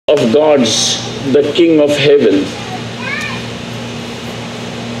of gods, the king of heaven.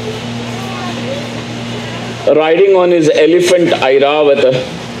 Riding on his elephant Airavata,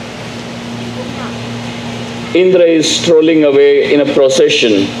 Indra is strolling away in a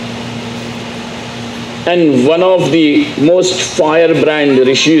procession, and one of the most firebrand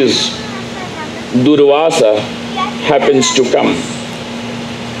rishis, Durvasa, happens to come.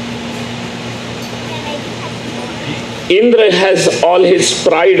 Indra has all his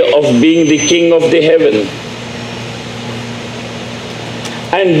pride of being the king of the heaven,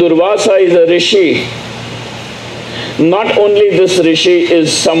 and Durvasa is a rishi. Not only this rishi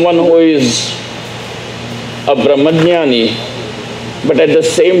is someone who is a Brahmajnani, but at the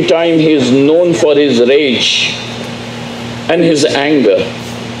same time he is known for his rage and his anger.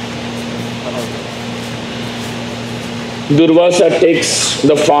 Durvasa takes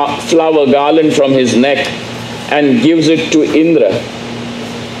the flower garland from his neck and gives it to Indra.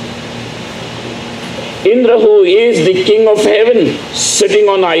 Indra, who is the king of heaven, sitting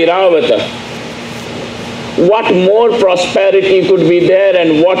on Airavata. What more prosperity could be there,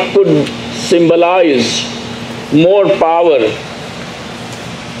 and what could symbolize more power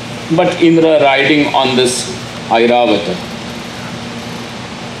but Indra riding on this Airavata?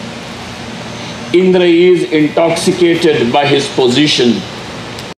 Indra is intoxicated by his position